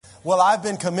Well, I've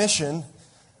been commissioned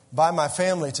by my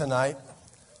family tonight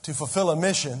to fulfill a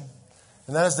mission,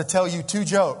 and that is to tell you 2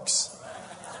 jokes.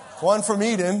 One from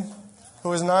Eden,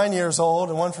 who is 9 years old,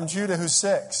 and one from Judah, who's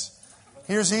 6.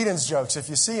 Here's Eden's jokes. If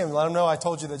you see him, let him know I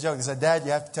told you the joke. He said, Dad,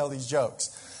 you have to tell these jokes.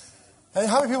 And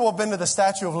how many people have been to the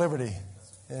Statue of Liberty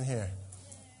in here?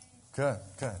 Good.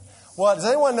 Well, does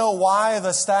anyone know why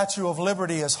the Statue of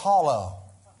Liberty is hollow?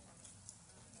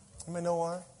 Anybody know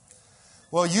why?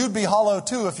 Well, you'd be hollow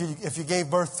too if you gave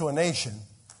birth to a nation.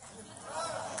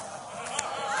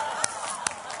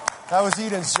 That was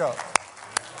Eden's joke.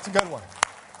 It's a good one.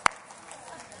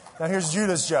 Now here's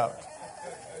Judah's joke.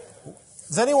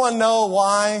 Does anyone know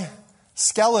why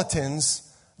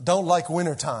skeletons don't like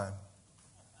wintertime?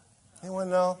 Anyone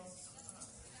know?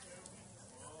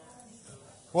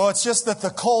 Well, it's just that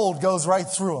the cold goes right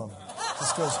through them.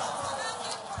 Just goes.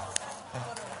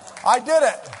 I did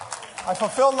it. I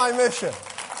fulfilled my mission.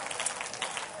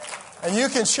 And you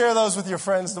can share those with your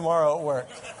friends tomorrow at work.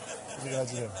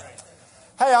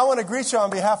 Hey, I want to greet you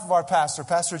on behalf of our pastor,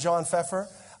 Pastor John Pfeffer,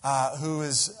 who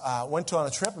went on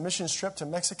a missions trip to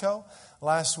Mexico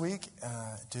last week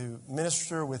to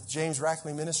minister with James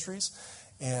Rackley Ministries.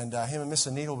 And him and Miss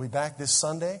Anita will be back this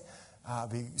Sunday.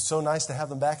 It'd be so nice to have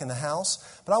them back in the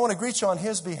house. But I want to greet you on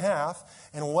his behalf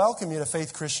and welcome you to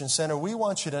Faith Christian Center. We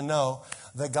want you to know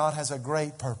that God has a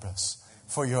great purpose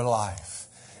for your life.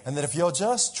 And that if you'll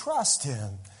just trust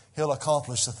Him, He'll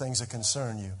accomplish the things that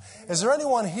concern you. Is there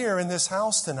anyone here in this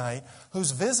house tonight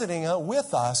who's visiting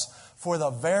with us for the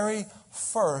very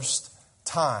first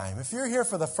time? If you're here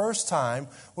for the first time,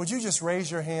 would you just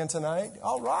raise your hand tonight?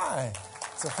 All right.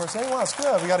 It's the first. Anyone else?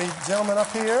 Good. We got a gentleman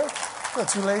up here. Good.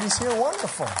 2 ladies here.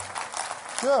 Wonderful.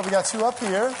 Good. We got 2 up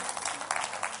here.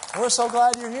 We're so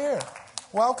glad you're here.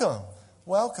 Welcome.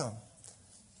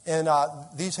 And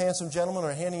these handsome gentlemen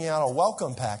are handing you out a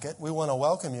welcome packet. We want to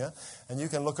welcome you, and you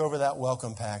can look over that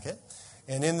welcome packet.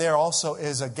 And in there also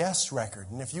is a guest record.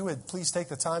 And if you would please take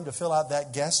the time to fill out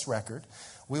that guest record,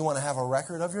 we want to have a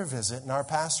record of your visit, and our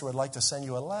pastor would like to send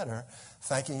you a letter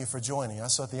thanking you for joining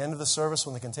us. So at the end of the service,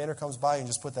 when the container comes by, you can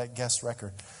just put that guest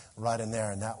record right in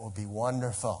there, and that will be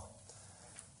wonderful.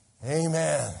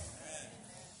 Amen.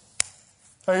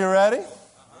 Are you ready?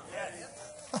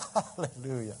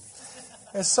 Hallelujah.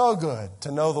 It's so good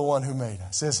to know the one who made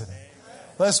us, isn't it?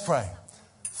 Let's pray.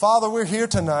 Father, we're here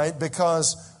tonight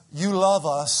because you love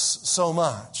us so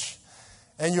much.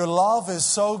 And your love is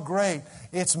so great,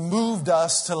 it's moved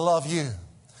us to love you.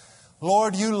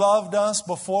 Lord, you loved us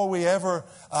before we ever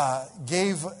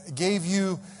gave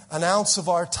you an ounce of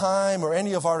our time or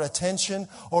any of our attention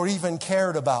or even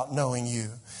cared about knowing you.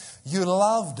 You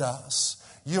loved us.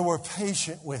 You were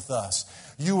patient with us.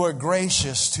 You were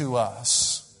gracious to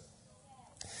us.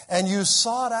 And you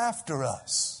sought after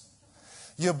us.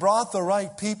 You brought the right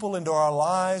people into our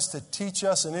lives to teach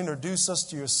us and introduce us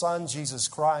to your Son, Jesus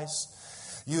Christ.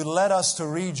 You led us to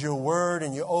read your word,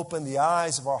 and you opened the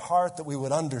eyes of our heart that we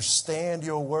would understand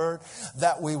your word,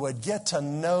 that we would get to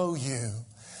know you,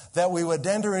 that we would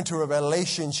enter into a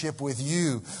relationship with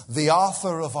you, the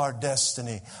author of our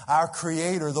destiny, our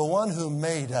creator, the one who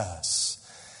made us.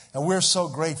 And we're so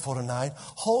grateful tonight.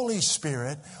 Holy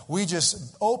Spirit, we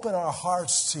just open our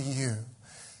hearts to you.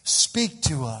 Speak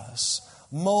to us,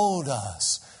 mold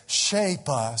us, shape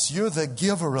us. You're the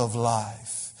giver of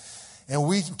life. And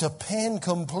we depend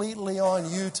completely on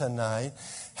you tonight.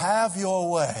 Have your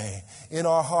way in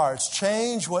our hearts.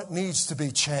 Change what needs to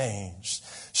be changed.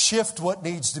 Shift what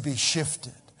needs to be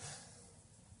shifted.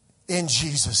 In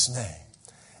Jesus' name.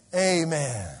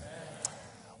 Amen.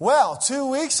 Well, 2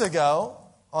 weeks ago,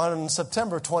 on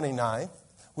September 29th,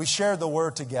 we shared the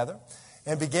word together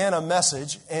and began a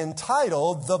message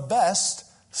entitled The Best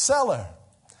Seller.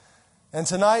 And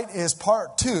tonight is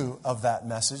part 2 of that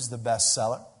message, The Best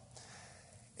Seller.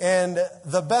 And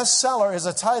The Best Seller is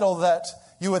a title that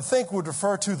you would think would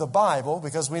refer to the Bible,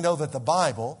 because we know that the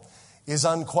Bible is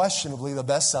unquestionably the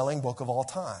best-selling book of all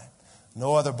time.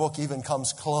 No other book even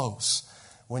comes close.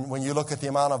 When you look at the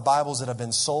amount of Bibles that have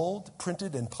been sold,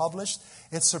 printed, and published,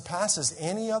 it surpasses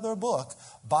any other book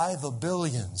by the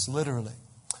billions, literally.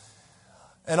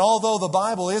 And although the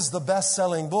Bible is the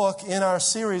best-selling book, in our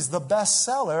series, The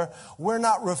Bestseller, we're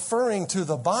not referring to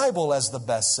the Bible as the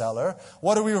bestseller.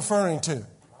 What are we referring to?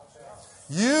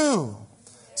 You.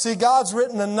 See, God's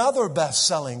written another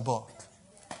best-selling book.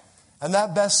 And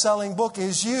that best-selling book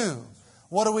is you.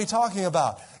 What are we talking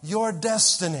about? Your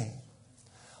destiny.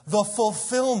 The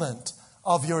fulfillment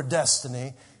of your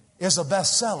destiny is a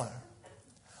bestseller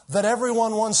that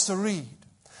everyone wants to read.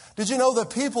 Did you know that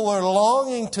people are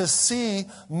longing to see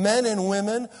men and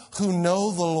women who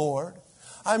know the Lord?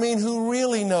 I mean, who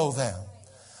really know them.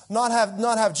 Not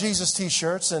have Jesus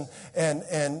t-shirts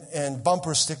and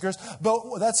bumper stickers,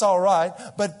 but that's all right.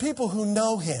 But people who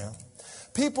know Him,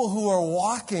 people who are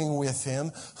walking with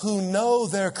Him, who know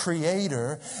their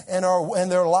Creator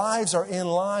and their lives are in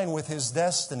line with His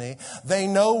destiny. They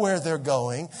know where they're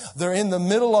going. They're in the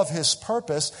middle of His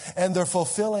purpose and they're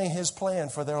fulfilling His plan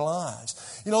for their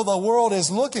lives. You know, the world is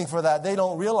looking for that. They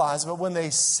don't realize, but when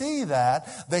they see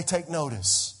that, they take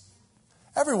notice.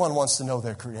 Everyone wants to know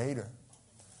their Creator.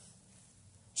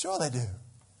 Sure they do.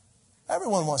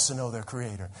 Everyone wants to know their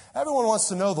Creator. Everyone wants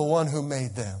to know the one who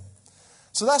made them.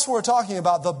 So that's what we're talking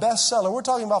about, the bestseller. We're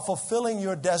talking about fulfilling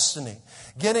your destiny,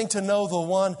 getting to know the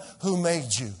one who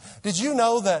made you. Did you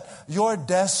know that your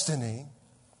destiny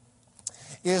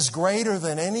is greater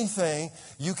than anything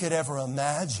you could ever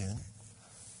imagine,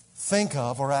 think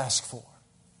of, or ask for?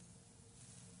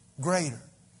 Greater.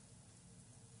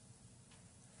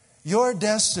 Your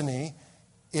destiny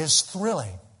is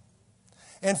thrilling.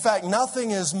 In fact, nothing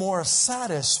is more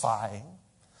satisfying,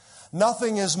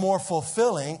 nothing is more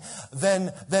fulfilling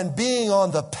than being on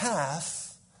the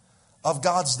path of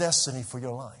God's destiny for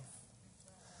your life.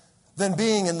 Than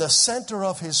being in the center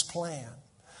of His plan.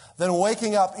 Than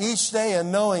waking up each day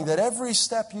and knowing that every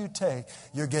step you take,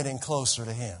 you're getting closer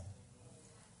to Him.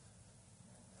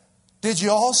 Did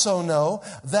you also know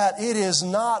that it is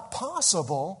not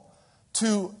possible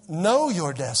to know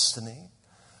your destiny,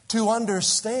 to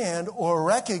understand or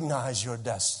recognize your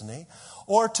destiny,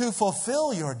 or to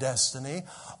fulfill your destiny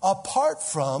apart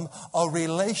from a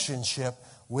relationship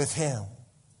with Him?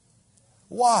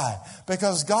 Why?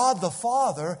 Because God the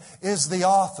Father is the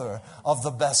author of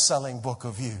the best-selling book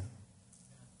of you.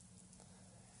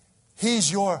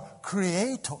 He's your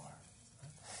Creator.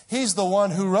 He's the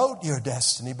one who wrote your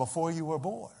destiny before you were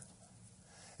born.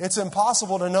 It's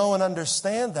impossible to know and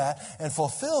understand that and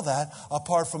fulfill that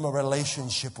apart from a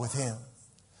relationship with Him.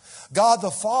 God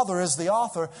the Father is the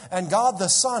author, and God the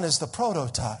Son is the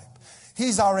prototype.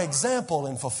 He's our example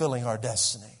in fulfilling our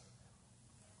destiny.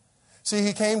 See,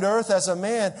 He came to earth as a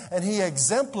man, and He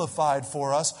exemplified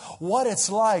for us what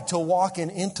it's like to walk in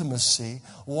intimacy,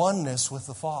 oneness with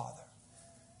the Father.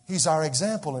 He's our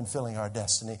example in filling our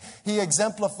destiny. He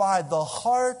exemplified the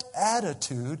heart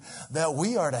attitude that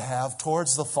we are to have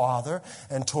towards the Father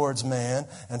and towards man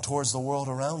and towards the world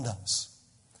around us.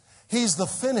 He's the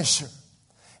finisher.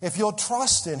 If you'll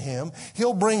trust in Him,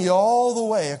 He'll bring you all the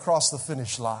way across the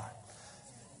finish line.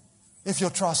 If you'll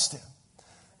trust Him.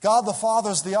 God the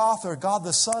Father is the author, God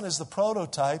the Son is the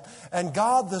prototype, and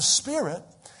God the Spirit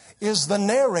is the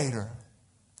narrator,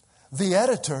 the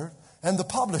editor, and the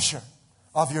publisher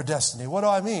of your destiny. What do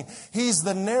I mean? He's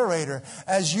the narrator.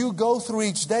 As you go through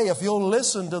each day, if you'll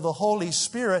listen to the Holy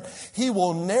Spirit, He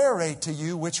will narrate to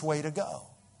you which way to go.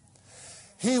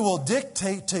 He will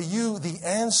dictate to you the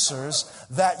answers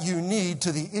that you need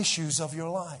to the issues of your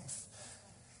life.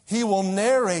 He will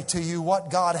narrate to you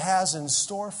what God has in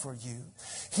store for you.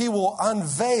 He will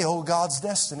unveil God's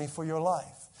destiny for your life.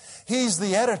 He's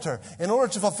the editor. In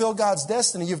order to fulfill God's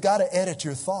destiny, you've got to edit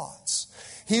your thoughts.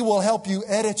 He will help you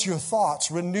edit your thoughts,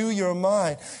 renew your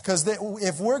mind. Because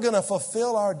if we're going to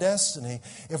fulfill our destiny,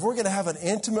 if we're going to have an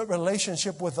intimate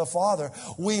relationship with the Father,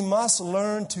 we must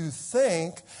learn to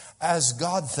think as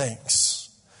God thinks.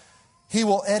 He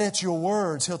will edit your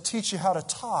words. He'll teach you how to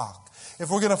talk. If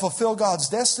we're going to fulfill God's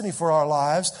destiny for our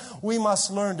lives, we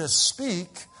must learn to speak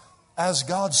as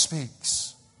God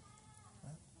speaks.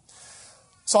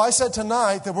 So I said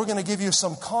tonight that we're going to give you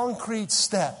some concrete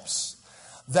steps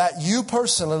that you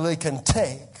personally can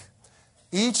take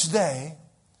each day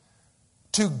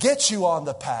to get you on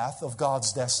the path of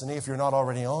God's destiny if you're not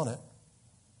already on it.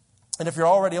 And if you're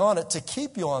already on it, to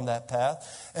keep you on that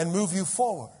path and move you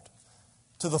forward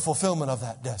to the fulfillment of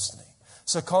that destiny.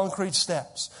 So concrete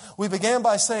steps. We began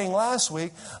by saying last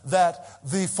week that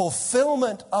the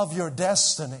fulfillment of your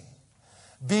destiny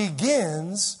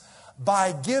begins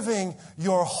by giving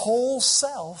your whole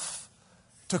self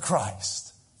to Christ.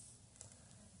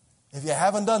 If you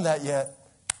haven't done that yet,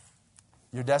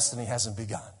 your destiny hasn't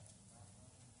begun.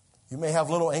 You may have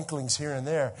little inklings here and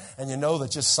there, and you know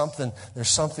that there's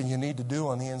something you need to do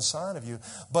on the inside of you.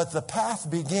 But the path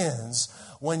begins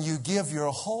when you give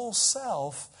your whole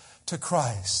self to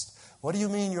Christ. What do you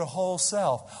mean your whole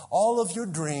self? All of your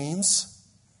dreams,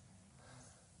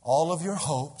 all of your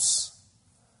hopes,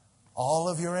 all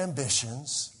of your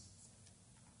ambitions,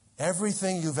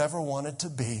 everything you've ever wanted to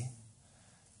be,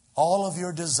 all of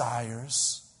your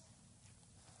desires,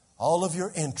 all of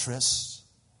your interests,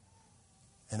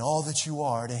 and all that you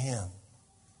are to Him.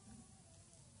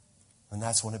 And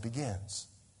that's when it begins.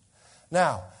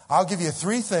 Now, I'll give you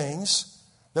 3 things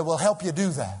that will help you do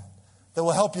that. that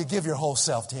will help you give your whole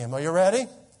self to Him. Are you ready?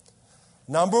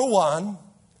 Number 1,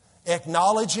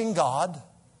 acknowledging God.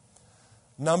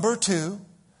 Number 2,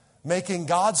 making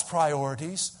God's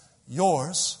priorities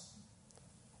yours.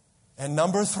 And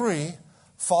number 3,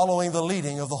 following the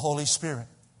leading of the Holy Spirit.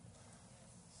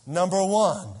 Number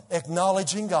 1,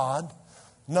 acknowledging God.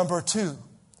 Number 2,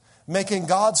 making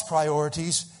God's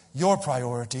priorities your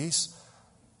priorities.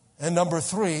 And number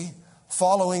 3,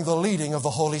 following the leading of the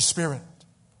Holy Spirit.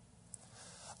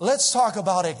 Let's talk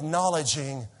about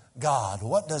acknowledging God.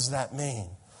 What does that mean?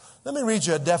 Let me read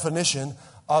you a definition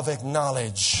of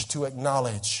acknowledge. To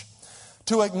acknowledge.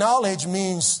 To acknowledge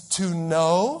means to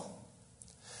know,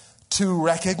 to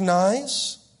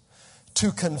recognize,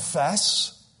 to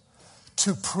confess,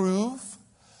 to prove,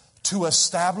 to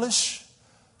establish,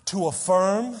 to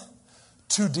affirm,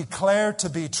 to declare to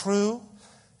be true,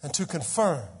 and to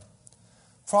confirm.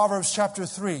 Proverbs chapter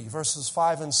 3, verses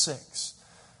 5 and 6.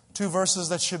 2 verses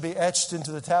that should be etched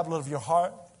into the tablet of your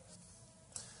heart.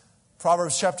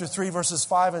 Proverbs chapter 3, verses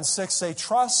 5 and 6 say,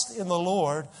 trust in the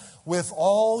Lord with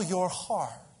all your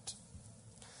heart,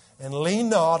 and lean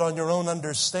not on your own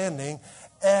understanding.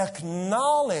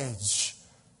 Acknowledge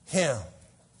Him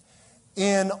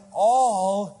in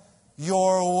all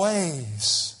your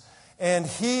ways, and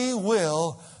He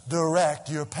will direct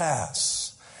your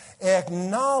paths.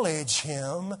 Acknowledge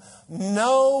Him,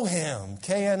 know Him,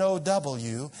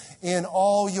 K-N-O-W, in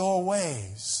all your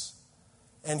ways,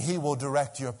 and He will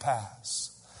direct your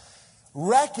paths.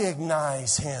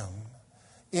 Recognize Him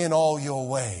in all your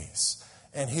ways,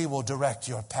 and He will direct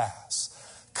your paths.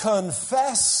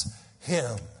 Confess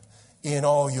Him in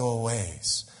all your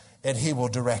ways, and He will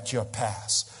direct your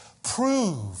paths.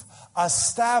 Prove,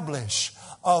 establish,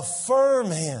 affirm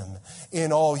Him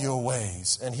in all your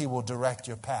ways, and He will direct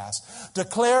your paths.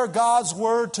 Declare God's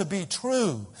word to be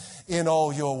true in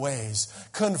all your ways.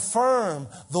 Confirm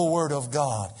the word of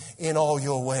God in all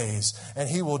your ways, and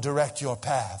He will direct your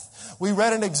path. We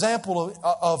read an example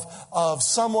of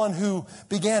someone who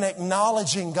began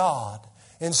acknowledging God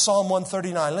in Psalm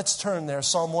 139. Let's turn there,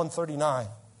 Psalm 139.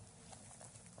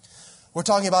 We're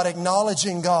talking about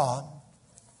acknowledging God.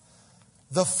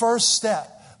 The first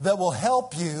step that will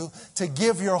help you to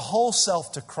give your whole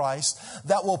self to Christ,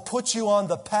 that will put you on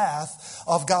the path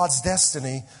of God's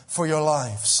destiny for your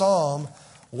life. Psalm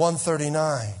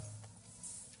 139.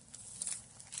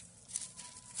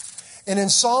 And in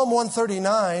Psalm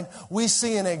 139, we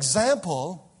see an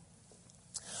example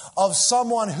of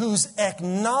someone who's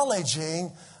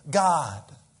acknowledging God.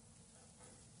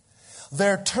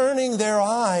 They're turning their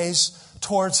eyes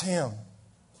towards Him.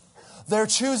 They're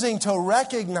choosing to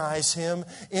recognize Him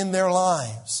in their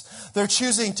lives. They're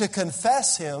choosing to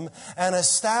confess Him and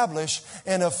establish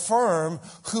and affirm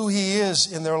who He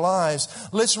is in their lives.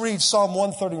 Let's read Psalm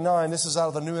 139. This is out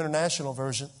of the New International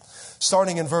Version,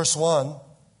 starting in verse 1.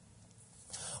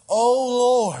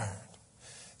 O Lord,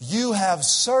 You have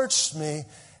searched me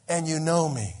and You know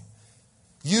me.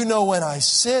 You know when I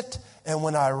sit and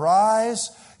when I rise.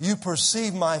 You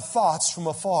perceive my thoughts from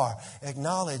afar.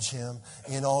 Acknowledge Him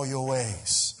in all your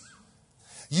ways.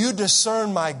 You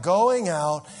discern my going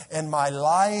out and my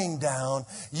lying down.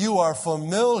 You are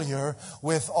familiar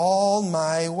with all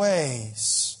my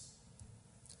ways.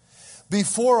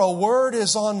 Before a word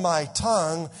is on my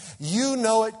tongue, You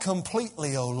know it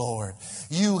completely, O Lord.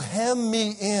 You hem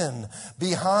me in,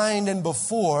 behind and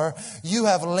before. You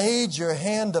have laid Your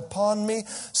hand upon me.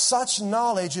 Such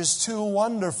knowledge is too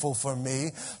wonderful for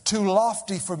me, too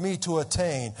lofty for me to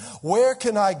attain. Where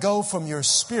can I go from Your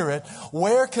Spirit?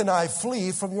 Where can I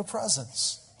flee from Your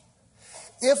presence?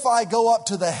 If I go up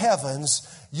to the heavens,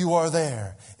 You are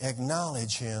there.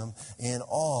 Acknowledge Him in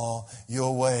all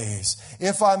your ways.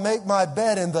 If I make my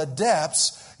bed in the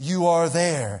depths, You are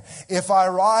there. If I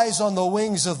rise on the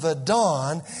wings of the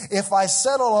dawn, if I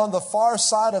settle on the far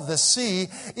side of the sea,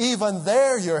 even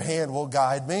there Your hand will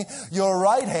guide me. Your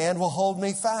right hand will hold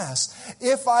me fast.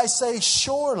 If I say,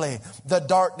 surely the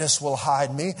darkness will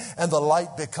hide me and the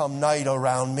light become night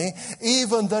around me,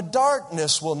 even the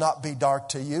darkness will not be dark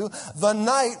to You. The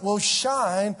night will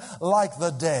shine like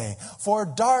the day, for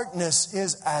darkness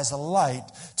is as light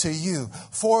to You.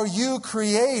 For You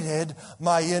created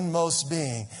my inmost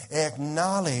being.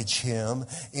 Acknowledge Him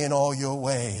in all your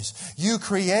ways. You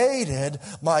created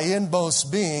my inmost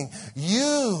being.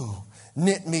 You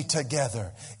knit me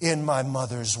together in my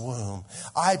mother's womb.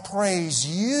 I praise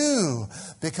you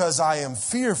because I am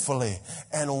fearfully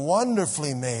and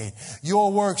wonderfully made.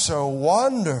 Your works are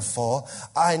wonderful.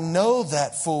 I know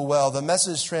that full well. The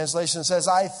Message translation says,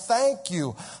 I thank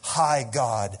you, high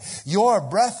God. You're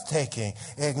breathtaking.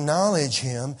 Acknowledge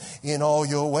him in all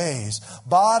your ways.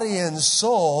 Body and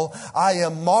soul, I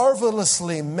am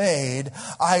marvelously made.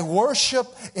 I worship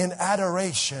in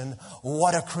adoration.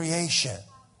 What a creation.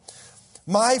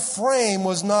 My frame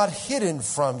was not hidden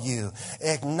from you.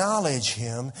 Acknowledge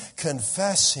him,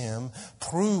 confess him,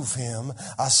 prove him,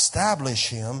 establish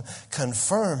him,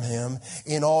 confirm him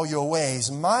in all your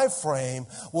ways. My frame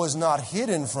was not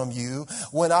hidden from you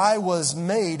when I was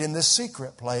made in the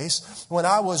secret place, when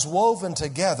I was woven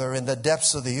together in the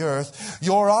depths of the earth.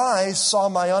 Your eyes saw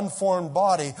my unformed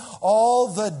body.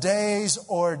 All the days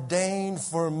ordained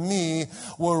for me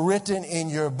were written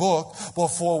in your book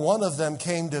before one of them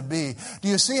came to be. Do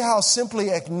you see how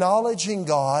simply acknowledging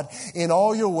God in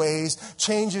all your ways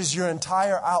changes your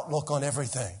entire outlook on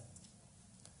everything?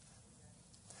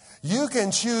 You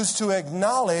can choose to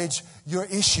acknowledge your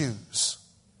issues,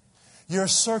 your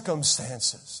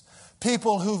circumstances,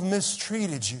 people who've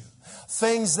mistreated you,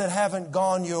 things that haven't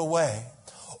gone your way.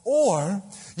 Or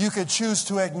you could choose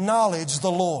to acknowledge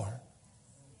the Lord.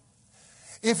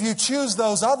 If you choose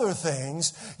those other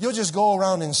things, you'll just go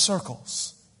around in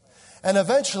circles. And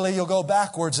eventually you'll go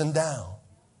backwards and down.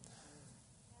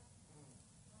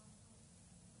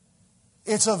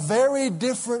 It's a very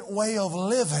different way of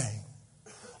living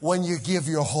when you give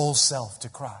your whole self to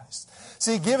Christ.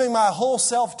 See, giving my whole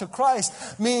self to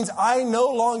Christ means I no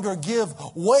longer give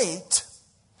weight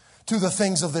to the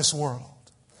things of this world.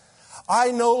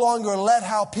 I no longer let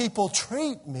how people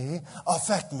treat me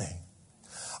affect me.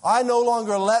 I no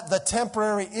longer let the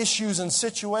temporary issues and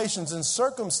situations and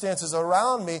circumstances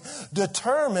around me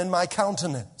determine my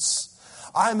countenance.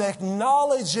 I'm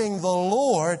acknowledging the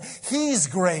Lord. He's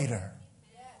greater.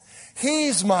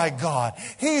 He's my God.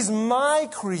 He's my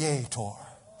creator.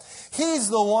 He's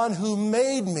the one who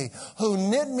made me, who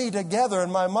knit me together in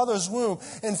my mother's womb.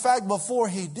 In fact, before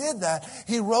he did that,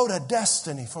 he wrote a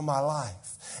destiny for my life.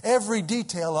 Every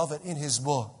detail of it in his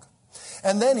book.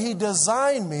 And then he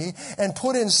designed me and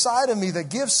put inside of me the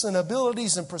gifts and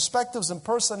abilities and perspectives and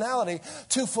personality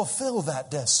to fulfill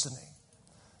that destiny.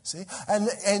 See?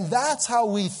 And that's how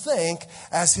we think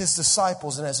as his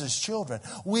disciples and as his children.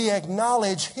 We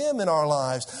acknowledge him in our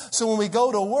lives. So when we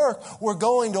go to work, we're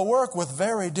going to work with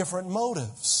very different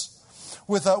motives.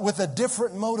 With a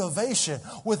different motivation,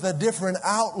 with a different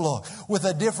outlook, with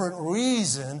a different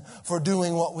reason for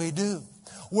doing what we do.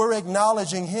 We're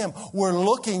acknowledging him. We're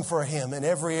looking for him in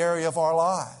every area of our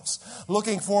lives.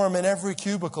 Looking for him in every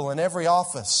cubicle, in every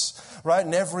office, right?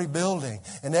 In every building,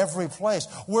 in every place.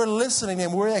 We're listening to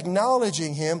him. We're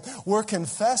acknowledging him. We're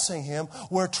confessing him.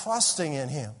 We're trusting in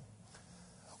him.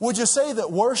 Would you say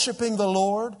that worshiping the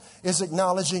Lord is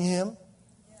acknowledging him?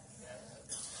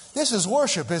 This is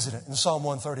worship, isn't it, in Psalm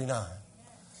 139?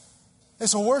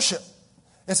 It's a worship.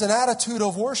 It's an attitude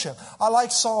of worship. I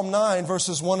like Psalm 9,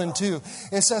 verses 1 and 2.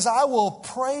 It says, I will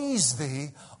praise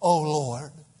thee, O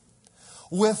Lord,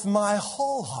 with my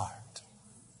whole heart.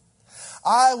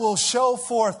 I will show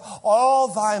forth all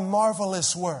thy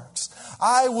marvelous works.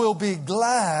 I will be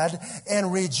glad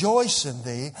and rejoice in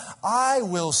thee. I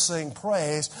will sing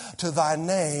praise to thy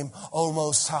name, O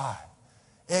Most High.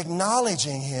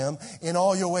 Acknowledging him in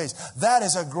all your ways. That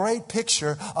is a great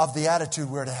picture of the attitude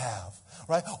we're to have.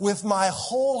 Right? With my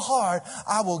whole heart,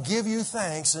 I will give you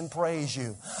thanks and praise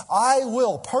you. I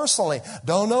will personally,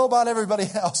 don't know about everybody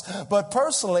else, but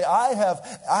personally, I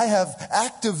have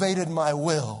activated my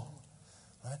will.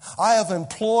 Right? I have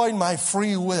employed my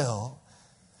free will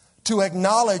to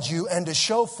acknowledge you and to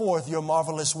show forth your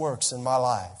marvelous works in my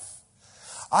life.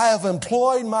 I have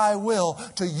employed my will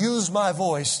to use my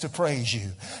voice to praise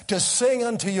you, to sing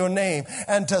unto your name,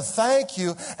 and to thank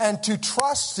you, and to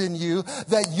trust in you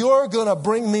that you're going to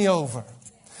bring me over.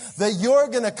 That you're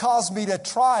going to cause me to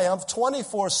triumph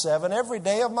 24/7 every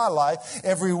day of my life,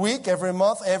 every week, every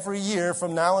month, every year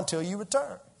from now until you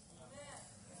return.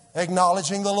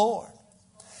 Acknowledging the Lord.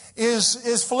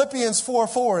 Is Philippians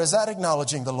 4:4, is that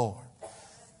acknowledging the Lord?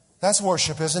 That's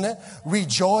worship, isn't it?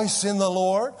 Rejoice in the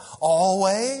Lord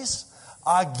always.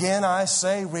 Again, I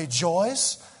say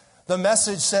rejoice. The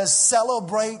Message says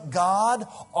celebrate God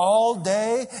all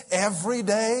day, every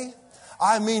day.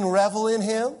 I mean revel in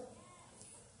him.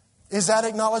 Is that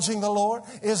acknowledging the Lord?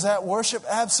 Is that worship?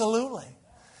 Absolutely.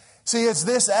 See, it's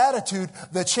this attitude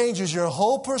that changes your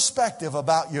whole perspective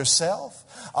about yourself,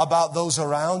 about those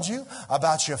around you,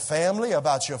 about your family,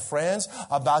 about your friends,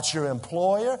 about your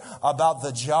employer, about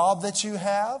the job that you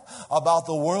have, about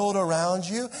the world around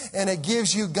you, and it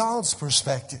gives you God's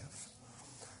perspective.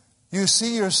 You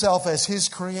see yourself as His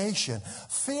creation,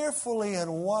 fearfully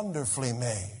and wonderfully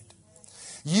made.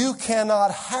 You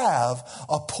cannot have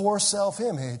a poor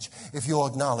self-image if you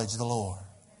acknowledge the Lord.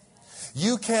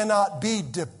 You cannot be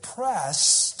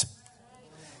depressed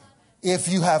if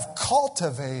you have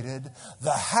cultivated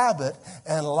the habit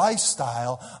and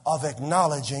lifestyle of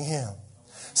acknowledging Him.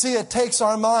 See, it takes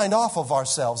our mind off of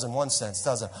ourselves in one sense,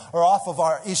 doesn't it? Or off of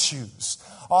our issues,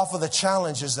 off of the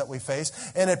challenges that we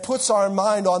face. And it puts our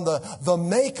mind on the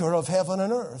maker of heaven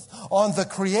and earth, on the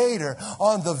creator,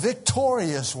 on the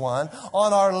victorious one,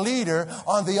 on our leader,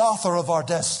 on the author of our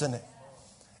destiny.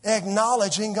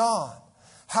 Acknowledging God.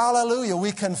 Hallelujah.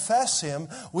 We confess Him.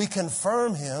 We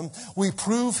confirm Him. We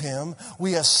prove Him.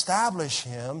 We establish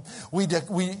Him.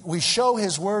 We show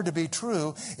His word to be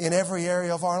true in every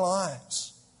area of our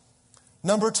lives.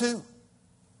 Number 2,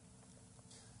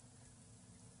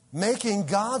 making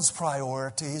God's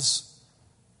priorities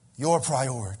your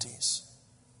priorities.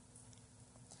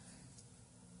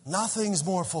 Nothing's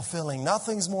more fulfilling,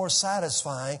 nothing's more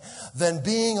satisfying than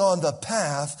being on the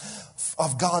path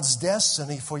of God's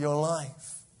destiny for your life.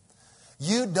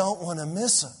 You don't want to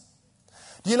miss it.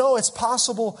 Do you know it's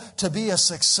possible to be a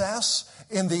success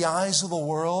in the eyes of the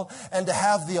world and to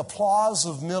have the applause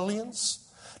of millions,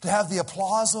 to have the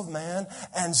applause of man,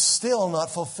 and still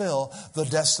not fulfill the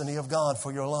destiny of God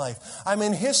for your life? I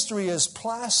mean, history is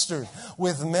plastered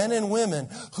with men and women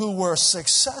who were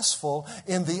successful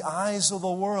in the eyes of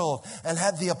the world and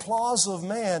had the applause of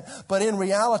man, but in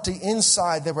reality,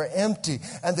 inside they were empty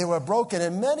and they were broken,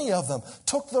 and many of them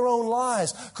took their own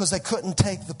lives because they couldn't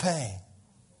take the pain.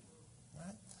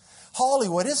 Right?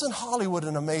 Hollywood, isn't Hollywood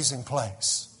an amazing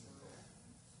place?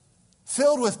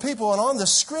 Filled with people, and on the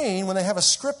screen, when they have a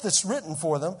script that's written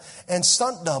for them, and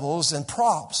stunt doubles and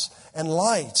props and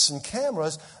lights and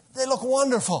cameras, they look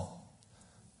wonderful.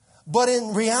 But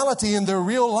in reality, in their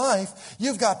real life,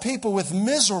 you've got people with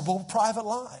miserable private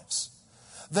lives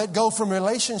that go from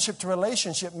relationship to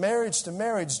relationship, marriage to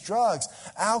marriage, drugs,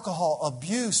 alcohol,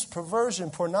 abuse,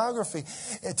 perversion, pornography,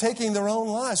 taking their own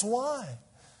lives. Why?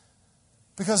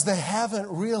 Because they haven't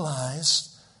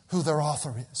realized who their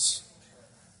author is.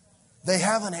 They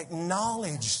haven't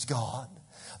acknowledged God.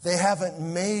 They haven't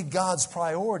made God's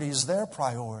priorities their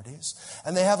priorities.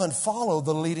 And they haven't followed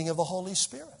the leading of the Holy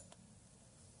Spirit.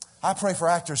 I pray for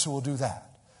actors who will do that.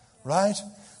 Right?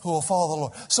 Who will follow the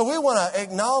Lord. So we want to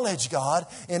acknowledge God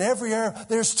in every area.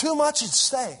 There's too much at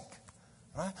stake.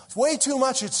 Right? It's way too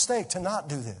much at stake to not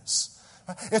do this.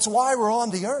 Right? It's why we're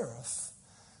on the earth.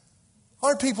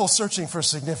 Aren't people searching for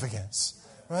significance?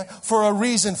 Right? For a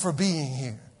reason for being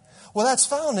here. Well, that's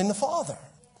found in the Father.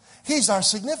 He's our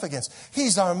significance.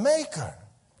 He's our maker.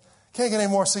 Can't get any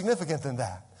more significant than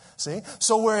that. See?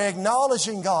 So we're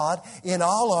acknowledging God in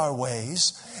all our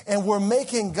ways, and we're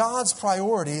making God's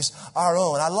priorities our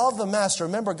own. I love the Master.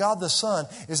 Remember, God the Son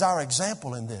is our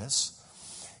example in this.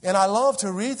 And I love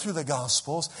to read through the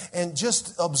Gospels and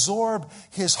just absorb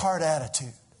His heart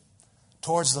attitude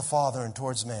towards the Father and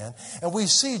towards man. And we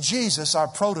see Jesus, our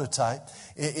prototype,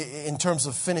 in terms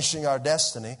of finishing our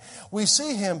destiny. We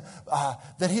see Him,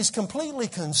 that He's completely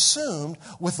consumed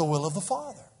with the will of the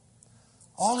Father.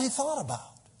 All He thought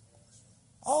about.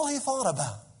 All He thought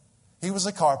about. He was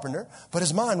a carpenter, but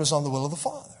His mind was on the will of the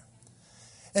Father.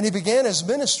 And He began His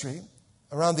ministry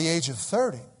around the age of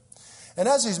 30. And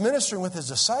as He's ministering with His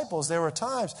disciples, there were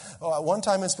times, one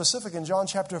time in specific in John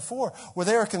chapter 4, where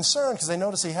they were concerned because they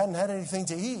noticed He hadn't had anything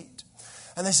to eat.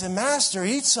 And they said, Master,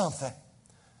 eat something.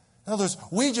 In other words,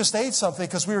 we just ate something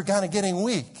because we were kind of getting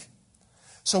weak.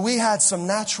 So we had some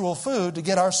natural food to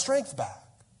get our strength back.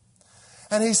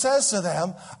 And He says to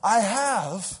them, I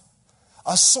have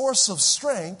a source of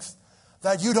strength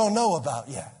that you don't know about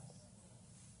yet.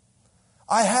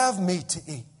 I have meat to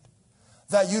eat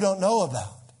that you don't know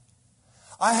about.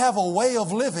 I have a way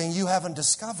of living you haven't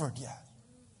discovered yet.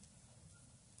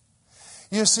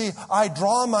 You see, I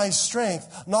draw my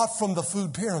strength not from the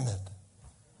food pyramid.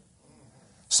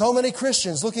 So many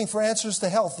Christians looking for answers to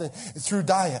health through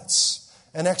diets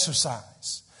and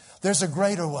exercise. There's a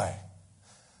greater way.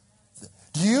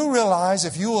 Do you realize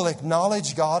if you will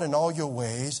acknowledge God in all your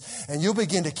ways and you'll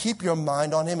begin to keep your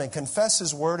mind on Him and confess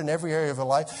His word in every area of your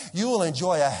life, you will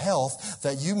enjoy a health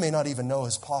that you may not even know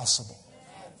is possible.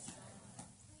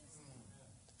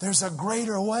 There's a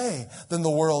greater way than the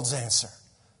world's answer.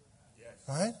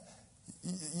 Right?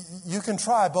 You can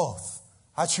try both.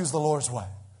 I choose the Lord's way.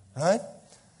 Right?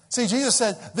 See, Jesus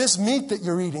said, this meat that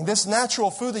you're eating, this natural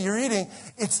food that you're eating,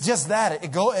 it's just that.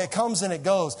 It comes and it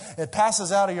goes. It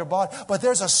passes out of your body. But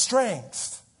there's a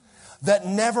strength that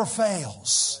never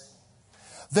fails.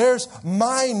 There's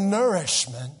my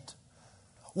nourishment,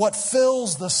 what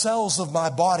fills the cells of my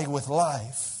body with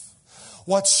life,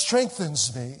 what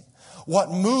strengthens me,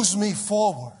 what moves me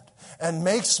forward and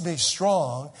makes me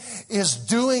strong is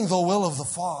doing the will of the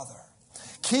Father.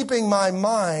 Keeping my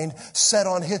mind set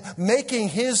on His, making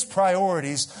His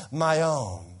priorities my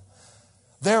own.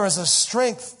 There is a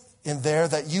strength in there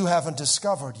that you haven't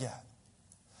discovered yet.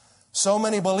 So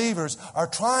many believers are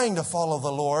trying to follow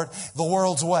the Lord the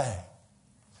world's way.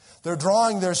 They're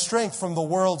drawing their strength from the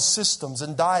world's systems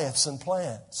and diets and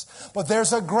plans. But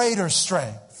there's a greater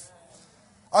strength.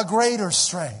 A greater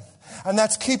strength. And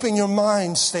that's keeping your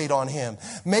mind stayed on Him.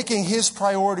 Making His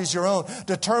priorities your own.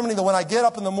 Determining that when I get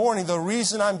up in the morning, the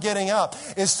reason I'm getting up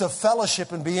is to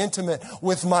fellowship and be intimate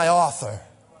with my author.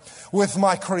 With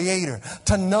my Creator.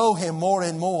 To know Him more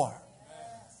and more.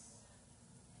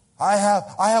 I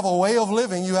have a way of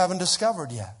living you haven't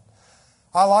discovered yet.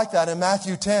 I like that. In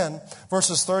Matthew 10,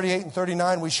 verses 38 and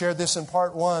 39, we shared this in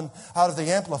part 1 out of the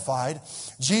Amplified.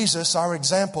 Jesus, our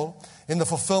example in the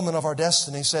fulfillment of our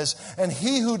destiny, says, and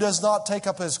he who does not take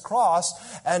up his cross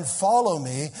and follow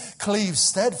me, cleave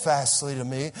steadfastly to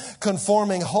me,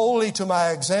 conforming wholly to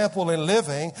my example in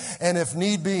living, and if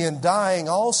need be in dying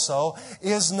also,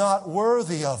 is not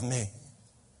worthy of me.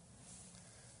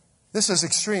 This is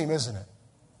extreme, isn't it?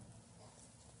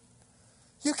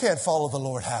 You can't follow the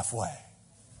Lord halfway.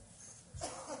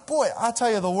 Boy, I tell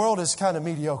you, the world is kind of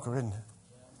mediocre, isn't it?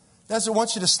 Doesn't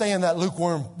want you to stay in that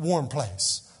lukewarm warm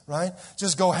place, right?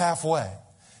 Just go halfway.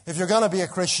 If you're going to be a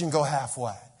Christian, go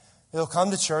halfway. You'll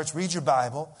come to church, read your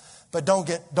Bible, but don't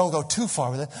go too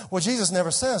far with it. Well, Jesus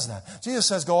never says that. Jesus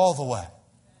says go all the way.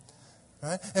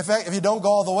 Right? In fact, if you don't go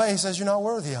all the way, He says you're not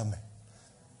worthy of me.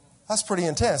 That's pretty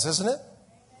intense, isn't it?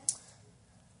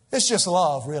 It's just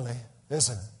love, really,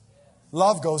 isn't it?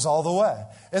 Love goes all the way.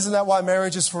 Isn't that why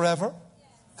marriage is forever?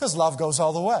 Because love goes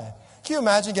all the way. Can you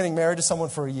imagine getting married to someone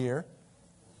for a year?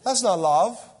 That's not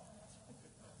love.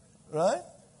 Right?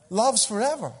 Love's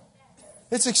forever.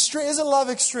 It's extreme. Isn't love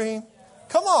extreme?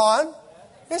 Come on.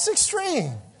 It's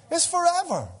extreme. It's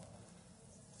forever.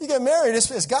 You get married,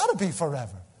 it's got to be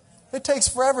forever. It takes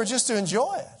forever just to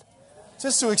enjoy it.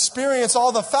 Just to experience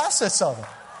all the facets of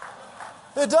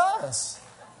it. It does.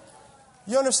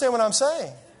 You understand what I'm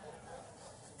saying?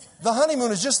 The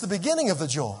honeymoon is just the beginning of the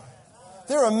joy.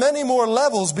 There are many more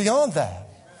levels beyond that.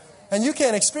 And you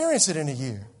can't experience it in a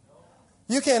year.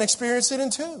 You can't experience it in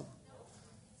 2.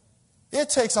 It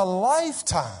takes a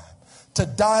lifetime to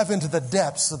dive into the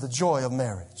depths of the joy of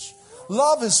marriage.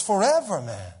 Love is forever,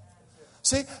 man.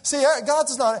 See,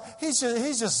 God's not, He's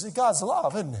just, God's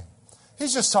love, isn't He?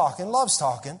 He's just talking, love's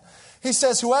talking. He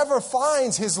says, whoever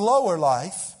finds his lower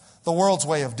life, the world's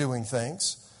way of doing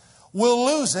things, will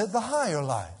lose it, the higher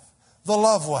life, the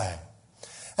love way.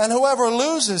 And whoever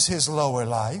loses his lower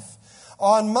life,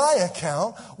 on my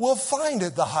account, will find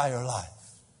it, the higher life.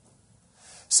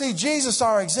 See, Jesus,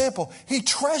 our example, He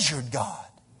treasured God.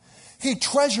 He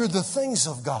treasured the things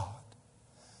of God.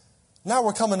 Now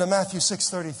we're coming to Matthew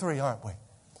 6:33, aren't we?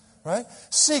 Right?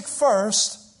 Seek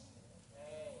first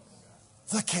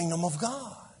the kingdom of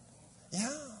God.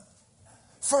 Yeah.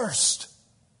 First.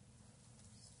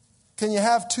 Can you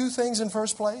have 2 things in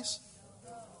first place?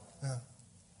 Yeah.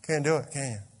 Can't do it,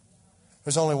 can you?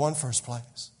 There's only one first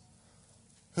place.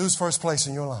 Who's first place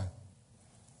in your life?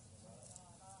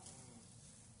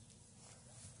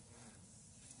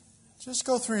 Just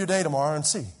go through your day tomorrow and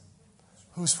see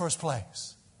who's first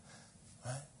place.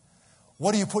 Right?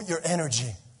 What do you put your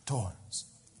energy towards?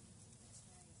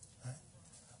 Right?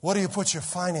 What do you put your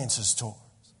finances towards?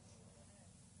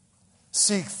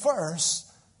 Seek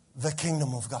first the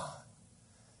kingdom of God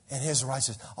and His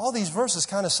righteousness. All these verses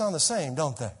kind of sound the same,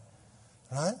 don't they?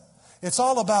 Right? It's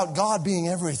all about God being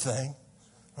everything.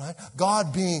 Right?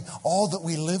 God being all that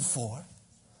we live for.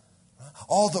 Right?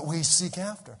 All that we seek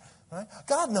after. Right?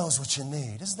 God knows what you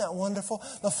need. Isn't that wonderful?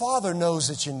 The Father knows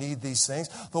that you need these things.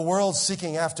 The world's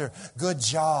seeking after good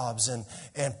jobs and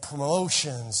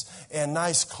promotions and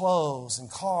nice clothes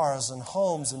and cars and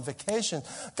homes and vacations.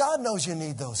 God knows you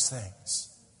need those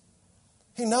things.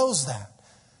 He knows that.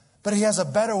 But He has a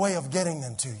better way of getting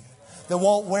them to you that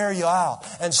won't wear you out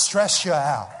and stress you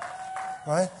out.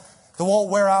 Right? That won't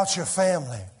wear out your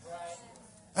family.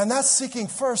 And that's seeking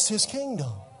first His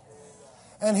kingdom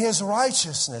and His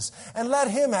righteousness. And let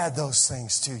Him add those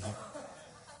things to you.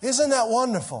 Isn't that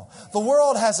wonderful? The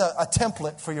world has a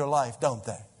template for your life, don't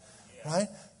they? Right?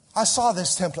 I saw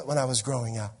this template when I was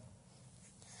growing up.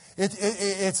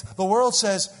 It's the world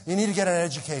says you need to get an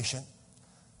education.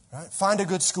 Right? Find a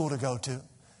good school to go to.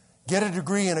 Get a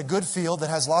degree in a good field that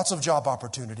has lots of job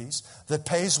opportunities, that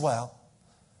pays well.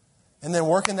 And then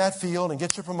work in that field and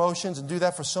get your promotions and do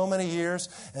that for so many years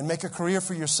and make a career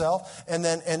for yourself. And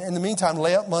then and in the meantime,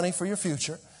 lay up money for your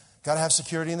future. Got to have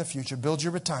security in the future. Build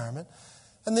your retirement.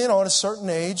 And then at a certain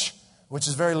age, which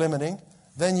is very limiting,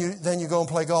 then you go and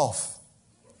play golf.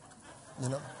 You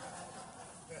know?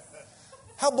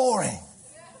 How boring.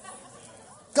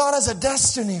 God has a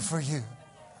destiny for you.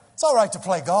 It's all right to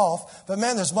play golf, but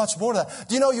man, there's much more to that.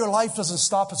 Do you know your life doesn't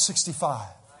stop at 65?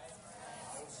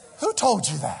 Who told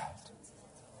you that?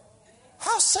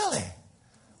 How silly.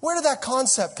 Where did that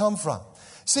concept come from?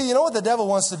 See, you know what the devil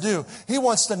wants to do? He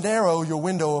wants to narrow your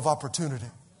window of opportunity.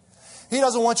 He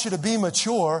doesn't want you to be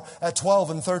mature at 12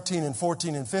 and 13 and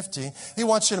 14 and 15. He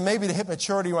wants you to maybe to hit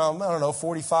maturity around,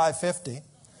 45, 50.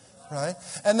 Right?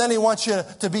 And then he wants you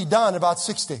to be done about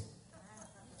 60.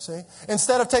 See?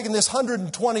 Instead of taking this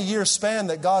 120-year span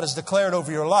that God has declared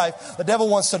over your life, the devil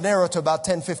wants to narrow it to about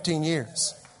 10, 15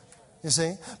 years. You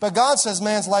see? But God says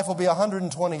man's life will be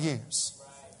 120 years.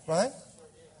 Right?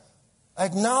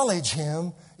 Acknowledge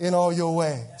Him in all your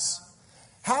ways.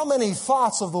 How many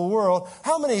thoughts of the world,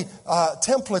 how many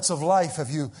templates of life have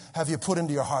you put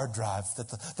into your hard drive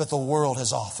that the world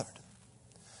has authored?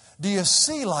 Do you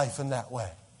see life in that way?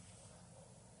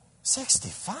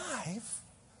 65?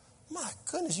 My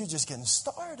goodness, you're just getting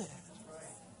started.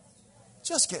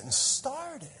 Just getting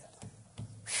started.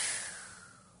 Whew.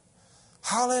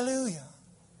 Hallelujah.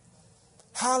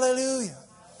 Hallelujah.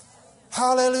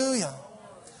 Hallelujah.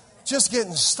 Just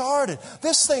getting started.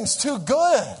 This thing's too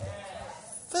good.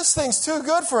 This thing's too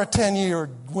good for a 10-year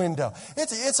window.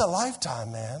 It's a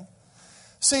lifetime, man.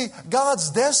 See, God's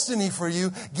destiny for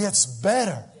you gets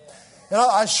better. And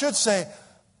I should say,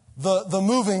 the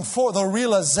moving forward, the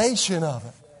realization of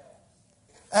it.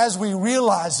 As we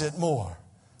realize it more,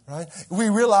 right? We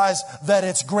realize that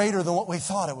it's greater than what we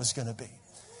thought it was going to be.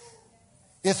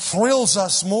 It thrills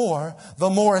us more the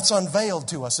more it's unveiled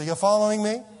to us. Are you following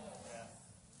me?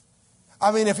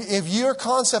 I mean, if your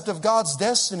concept of God's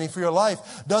destiny for your life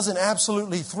doesn't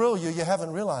absolutely thrill you, you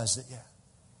haven't realized it yet.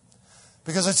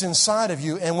 Because it's inside of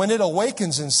you. And when it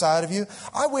awakens inside of you,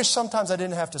 I wish sometimes I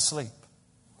didn't have to sleep.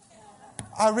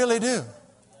 I really do.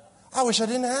 I wish I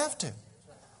didn't have to.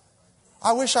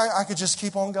 I wish I could just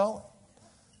keep on going.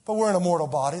 But we're in a mortal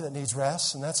body that needs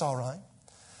rest, and that's all right.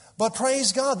 But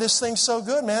praise God, this thing's so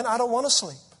good, man. I don't want to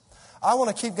sleep. I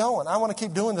want to keep going. I want to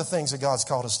keep doing the things that God's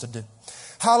called us to do.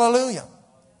 Hallelujah.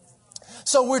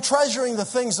 So we're treasuring the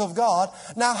things of God.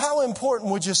 Now, how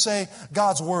important would you say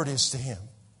God's Word is to Him?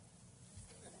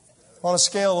 On a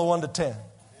scale of 1 to 10.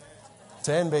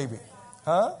 10, baby.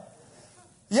 Huh?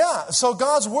 Yeah, so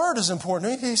God's Word is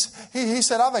important. He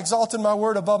said, I've exalted my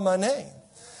Word above my name.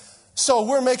 So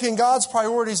we're making God's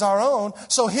priorities our own,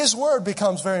 so His Word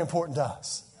becomes very important to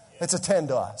us. It's a 10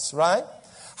 to us, right?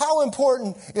 How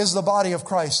important is the body of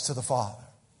Christ to the Father?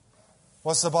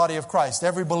 What's the body of Christ?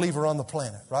 Every believer on the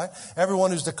planet, right?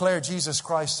 Everyone who's declared Jesus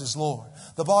Christ as Lord.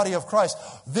 The body of Christ.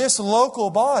 This local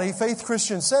body, Faith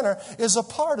Christian Center, is a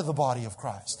part of the body of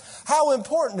Christ. How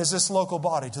important is this local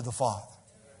body to the Father?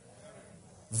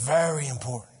 Very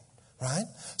important, right?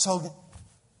 So,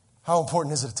 how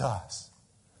important is it to us?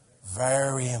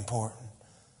 Very important.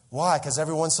 Why? Because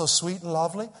everyone's so sweet and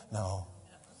lovely? No.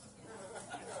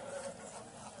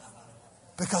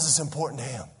 Because it's important to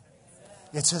Him.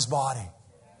 It's His body.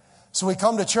 So we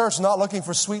come to church not looking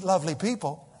for sweet, lovely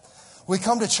people. We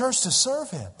come to church to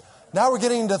serve Him. Now we're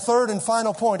getting to the third and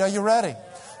final point. Are you ready?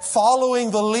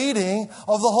 Following the leading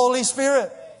of the Holy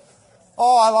Spirit.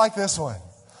 Oh, I like this one.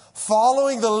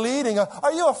 Following the leading.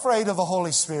 Are you afraid of the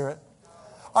Holy Spirit?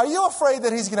 Are you afraid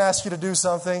that He's going to ask you to do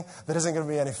something that isn't going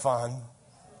to be any fun?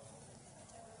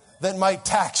 That might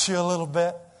tax you a little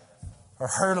bit or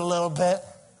hurt a little bit?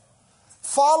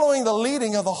 Following the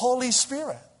leading of the Holy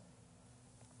Spirit.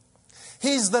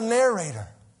 He's the narrator.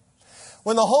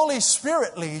 When the Holy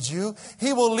Spirit leads you,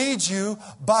 He will lead you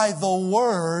by the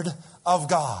Word of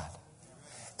God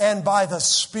and by the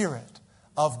Spirit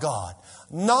of God.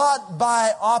 Not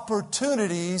by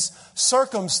opportunities,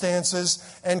 circumstances,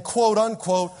 and quote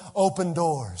unquote open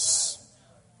doors.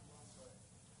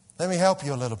 Let me help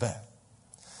you a little bit.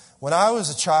 When I was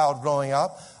a child growing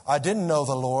up, I didn't know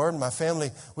the Lord. My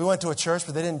family, we went to a church,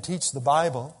 but they didn't teach the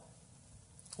Bible,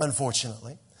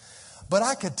 unfortunately. But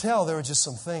I could tell there were just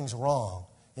some things wrong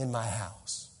in my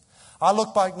house. I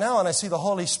look back now and I see the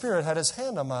Holy Spirit had His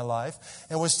hand on my life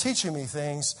and was teaching me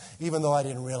things even though I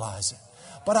didn't realize it.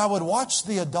 But I would watch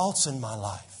the adults in my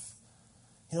life.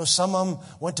 You know, some of them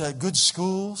went to good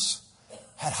schools,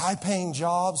 had high-paying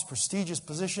jobs, prestigious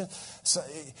positions,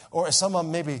 or some of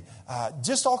them maybe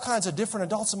just all kinds of different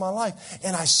adults in my life.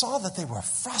 And I saw that they were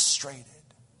frustrated.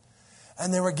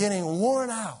 And they were getting worn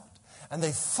out. And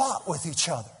they fought with each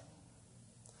other,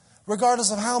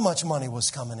 regardless of how much money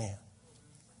was coming in.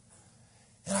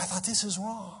 And I thought, this is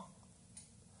wrong.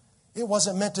 It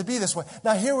wasn't meant to be this way.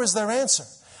 Now, here was their answer.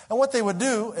 And what they would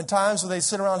do in times when they'd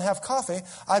sit around and have coffee,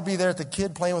 I'd be there at the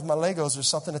kid playing with my Legos or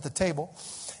something at the table,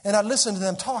 and I'd listen to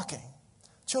them talking.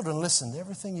 Children listen to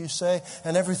everything you say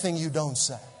and everything you don't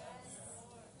say.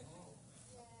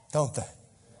 Don't they?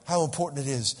 How important it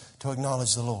is to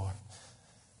acknowledge the Lord.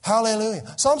 Hallelujah.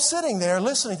 So I'm sitting there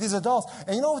listening to these adults,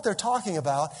 and you know what they're talking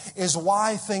about is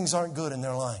why things aren't good in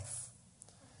their life.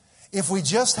 If we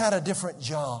just had a different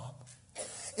job,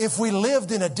 if we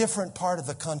lived in a different part of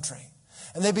the country,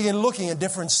 and they begin looking at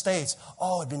different states,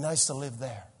 oh, it'd be nice to live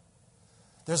there.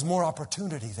 There's more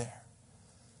opportunity there.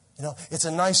 You know, it's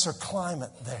a nicer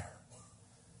climate there.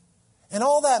 And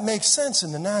all that makes sense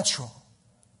in the natural.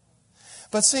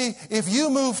 But see, if you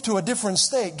move to a different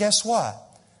state, guess what?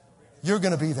 You're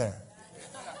going to be there.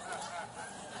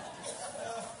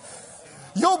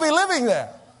 You'll be living there.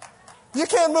 You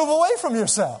can't move away from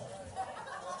yourself.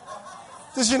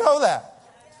 Did you know that?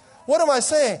 What am I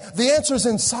saying? The answer is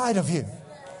inside of you.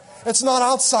 It's not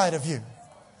outside of you.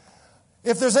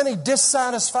 If there's any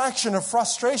dissatisfaction or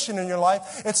frustration in your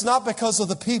life, it's not because of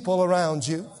the people around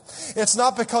you. It's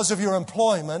not because of your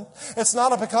employment. It's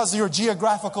not because of your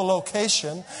geographical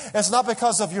location. It's not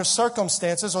because of your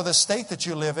circumstances or the state that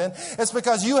you live in. It's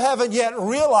because you haven't yet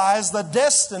realized the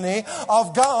destiny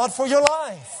of God for your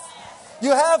life.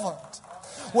 You haven't.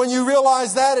 When you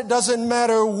realize that, it doesn't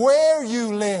matter where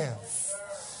you live.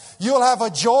 You'll have a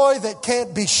joy that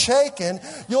can't be shaken.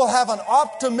 You'll have an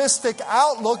optimistic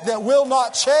outlook that will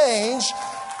not change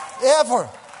ever.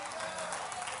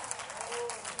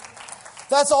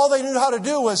 That's all they knew how to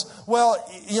do was, well,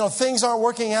 you know, things aren't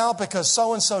working out because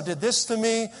so-and-so did this to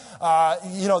me.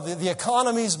 The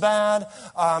economy's bad.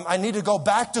 I need to go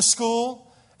back to school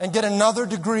and get another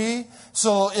degree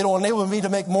so it'll enable me to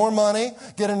make more money,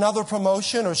 get another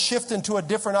promotion, or shift into a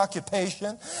different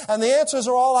occupation. And the answers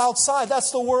are all outside.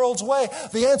 That's the world's way.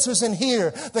 The answer's in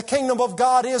here. The kingdom of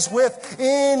God is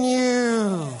within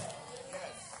you.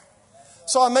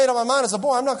 So I made up my mind. I said,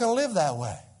 boy, I'm not going to live that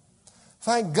way.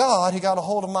 Thank God he got a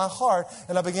hold of my heart,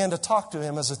 and I began to talk to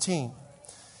him as a teen.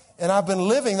 And I've been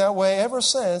living that way ever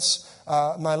since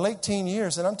my late teen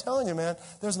years. And I'm telling you, man,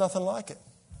 there's nothing like it.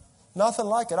 Nothing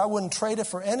like it. I wouldn't trade it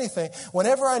for anything.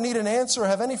 Whenever I need an answer or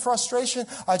have any frustration,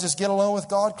 I just get alone with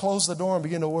God, close the door, and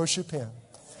begin to worship him.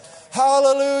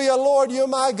 Hallelujah, Lord, you're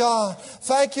my God.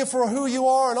 Thank you for who you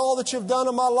are and all that you've done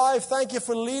in my life. Thank you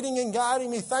for leading and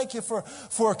guiding me. Thank you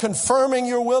for confirming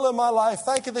your will in my life.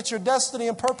 Thank you that your destiny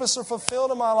and purpose are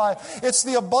fulfilled in my life. It's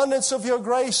the abundance of your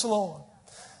grace, Lord.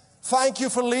 Thank you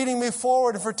for leading me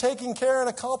forward and for taking care and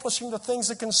accomplishing the things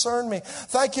that concern me.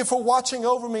 Thank you for watching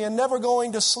over me and never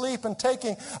going to sleep and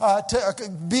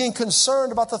being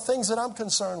concerned about the things that I'm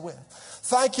concerned with.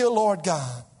 Thank you, Lord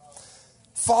God.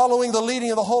 Following the leading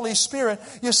of the Holy Spirit.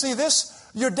 You see,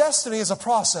 your destiny is a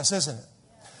process, isn't it?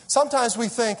 Sometimes we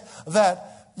think that,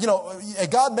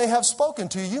 God may have spoken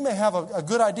to you. You may have a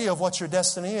good idea of what your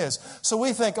destiny is. So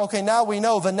we think, okay, now we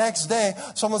know the next day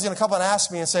someone's going to come and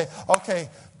ask me and say, okay,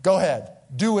 go ahead.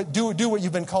 Do what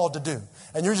you've been called to do.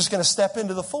 And you're just going to step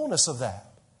into the fullness of that.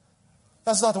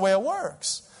 That's not the way it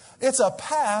works. It's a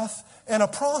path and a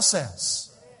process.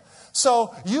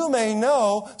 So you may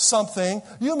know something.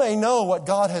 You may know what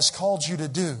God has called you to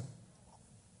do.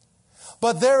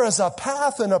 But there is a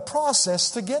path and a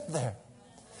process to get there.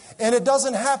 And it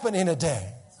doesn't happen in a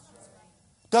day.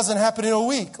 It doesn't happen in a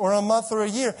week or a month or a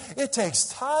year. It takes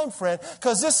time, friend,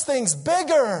 because this thing's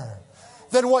bigger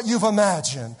than what you've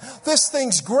imagined. This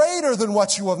thing's greater than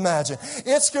what you imagine.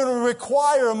 It's going to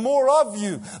require more of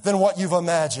you than what you've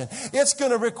imagined. It's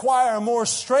going to require more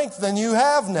strength than you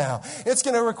have now. It's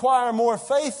going to require more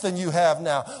faith than you have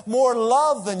now. More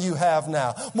love than you have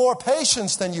now. More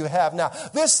patience than you have now.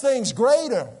 This thing's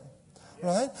greater.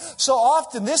 Right? So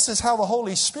often this is how the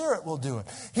Holy Spirit will do it.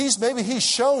 Maybe He's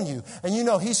shown you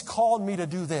and He's called me to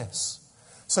do this.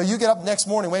 So you get up next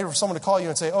morning waiting for someone to call you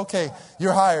and say, okay,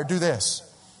 you're hired, do this.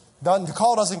 The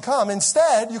call doesn't come.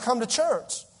 Instead, you come to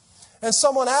church. And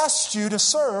someone asks you to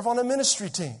serve on a ministry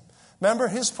team. Remember,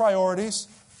 his priorities,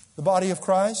 the body of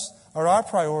Christ, are our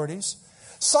priorities.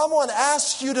 Someone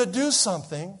asks you to do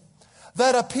something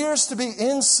that appears to be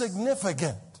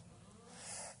insignificant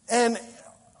and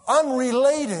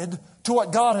unrelated to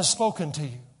what God has spoken to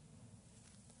you.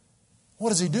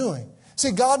 What is he doing? See,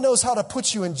 God knows how to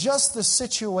put you in just the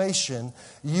situation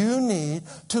you need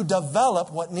to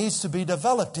develop what needs to be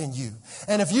developed in you.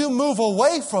 And if you move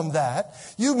away from that,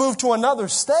 you move to another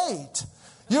state.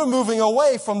 You're moving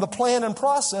away from the plan and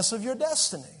process of your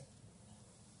destiny.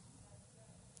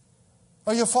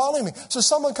 Are you following me? So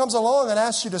someone comes along and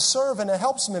asks you to serve in a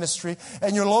helps ministry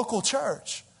in your local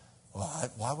church. Well,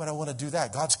 why would I want to do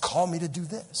that? God's called me to do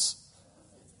this.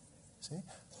 See?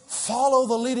 Follow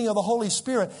the leading of the Holy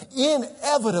Spirit.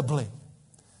 Inevitably,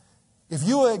 if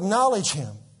you will acknowledge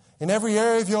Him in every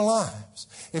area of your lives,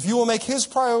 if you will make His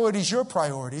priorities your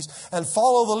priorities and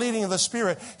follow the leading of the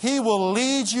Spirit, He will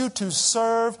lead you to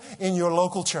serve in your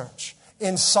local church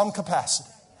in some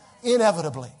capacity.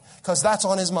 Inevitably. Because that's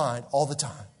on His mind all the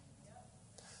time.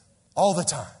 All the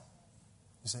time.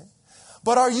 You see?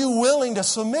 But are you willing to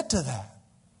submit to that?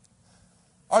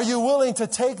 Are you willing to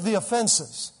take the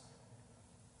offenses?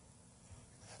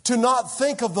 To not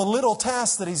think of the little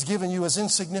task that He's given you as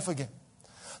insignificant.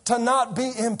 To not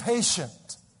be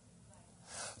impatient.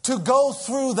 To go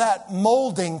through that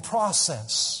molding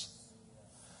process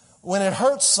when it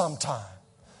hurts sometimes.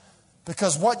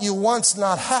 Because what you want's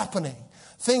not happening.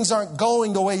 Things aren't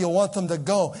going the way you want them to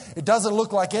go. It doesn't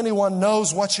look like anyone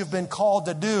knows what you've been called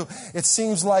to do. It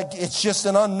seems like it's just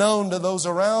an unknown to those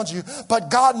around you.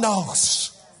 But God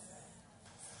knows.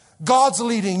 God's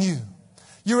leading you.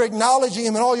 You're acknowledging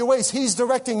Him in all your ways. He's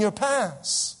directing your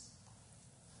paths.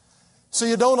 So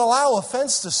you don't allow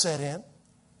offense to set in.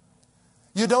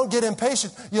 You don't get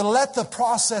impatient. You let the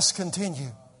process continue.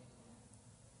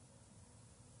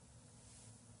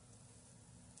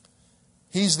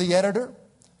 He's the editor.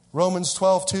 Romans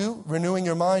 12:2, renewing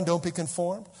your mind, don't be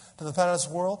conformed to the pattern of this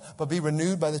world, but be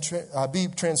renewed by be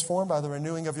transformed by the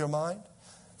renewing of your mind.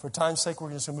 For time's sake,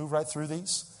 we're just going to move right through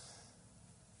these.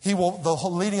 The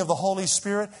leading of the Holy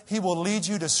Spirit, He will lead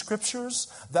you to scriptures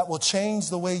that will change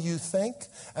the way you think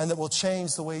and that will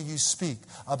change the way you speak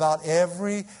about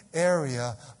every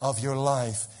area of your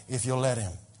life if you'll let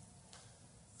Him.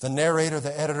 The narrator,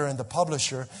 the editor, and the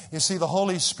publisher, you see, the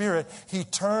Holy Spirit, He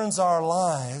turns our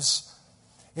lives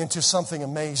into something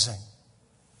amazing.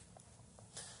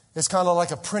 It's kind of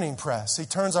like a printing press. He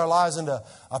turns our lives into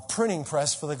a printing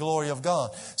press for the glory of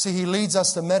God. See, He leads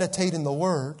us to meditate in the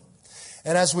Word.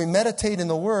 And as we meditate in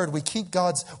the Word, we keep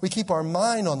our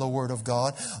mind on the Word of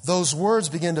God. Those words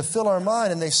begin to fill our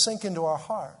mind and they sink into our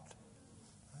heart.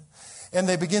 And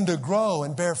they begin to grow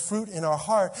and bear fruit in our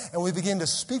heart. And we begin to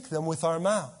speak them with our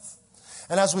mouth.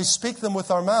 And as we speak them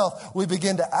with our mouth, we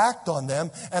begin to act on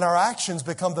them. And our actions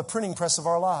become the printing press of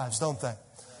our lives, don't they?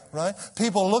 Right?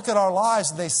 People look at our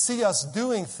lives and they see us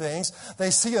doing things.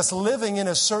 They see us living in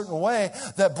a certain way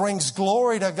that brings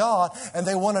glory to God. And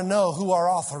they want to know who our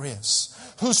author is.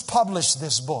 Who's published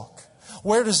this book?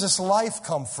 Where does this life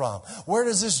come from? Where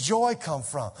does this joy come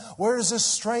from? Where does this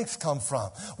strength come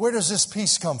from? Where does this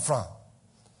peace come from?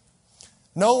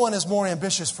 No one is more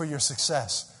ambitious for your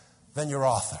success than your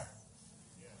author.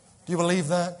 Do you believe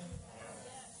that?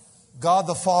 God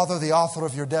the Father, the author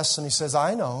of your destiny, says,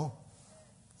 I know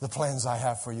the plans I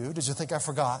have for you. Did you think I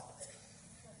forgot?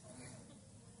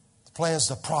 The plans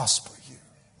to prosper you,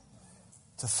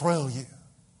 to thrill you,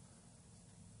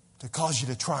 to cause you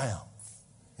to triumph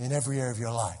in every area of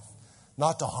your life,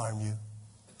 not to harm you,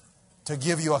 to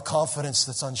give you a confidence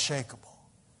that's unshakable,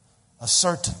 a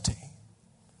certainty,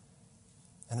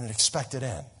 and an expected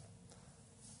end.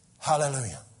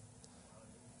 Hallelujah.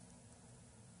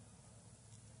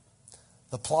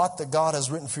 The plot that God has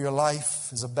written for your life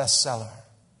is a bestseller.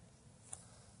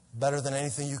 Better than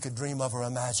anything you could dream of or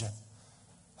imagine.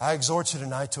 I exhort you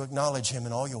tonight to acknowledge Him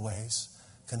in all your ways.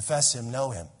 Confess Him,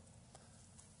 know Him.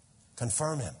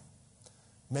 Confirm Him.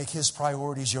 Make His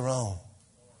priorities your own.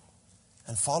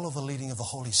 And follow the leading of the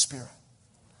Holy Spirit.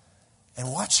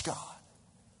 And watch God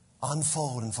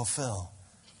unfold and fulfill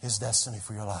His destiny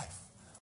for your life.